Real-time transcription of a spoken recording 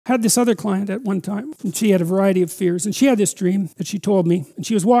had this other client at one time, and she had a variety of fears, and she had this dream that she told me, and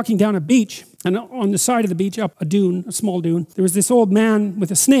she was walking down a beach, and on the side of the beach, up a dune, a small dune, there was this old man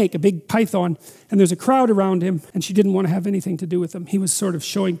with a snake, a big python, and there's a crowd around him, and she didn't want to have anything to do with him. He was sort of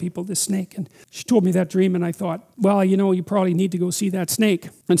showing people this snake, and she told me that dream, and I thought, well, you know, you probably need to go see that snake.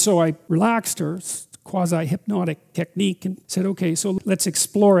 And so I relaxed her, quasi-hypnotic technique, and said, okay, so let's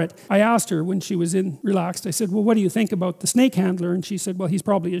explore it. I asked her when she was relaxed, I said, well, what do you think about the snake handler? And she said, well, he's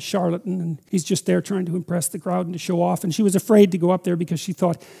probably a charlatan, and he's just there trying to impress the crowd and to show off. And she was afraid to go up there because she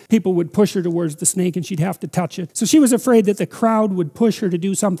thought people would push her towards the snake and she'd have to touch it. So she was afraid that the crowd would push her to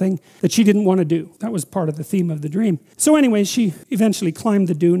do something that she didn't want to do. That was part of the theme of the dream. So anyway, she eventually climbed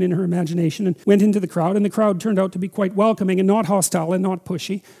the dune in her imagination and went into the crowd, and the crowd turned out to be quite welcoming and not hostile and not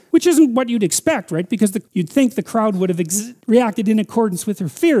pushy, which isn't what you'd expect, right? Because you'd think the crowd would have reacted in accordance with her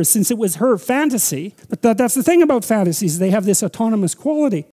fears since it was her fantasy. But that's the thing about fantasies. They have this autonomous quality.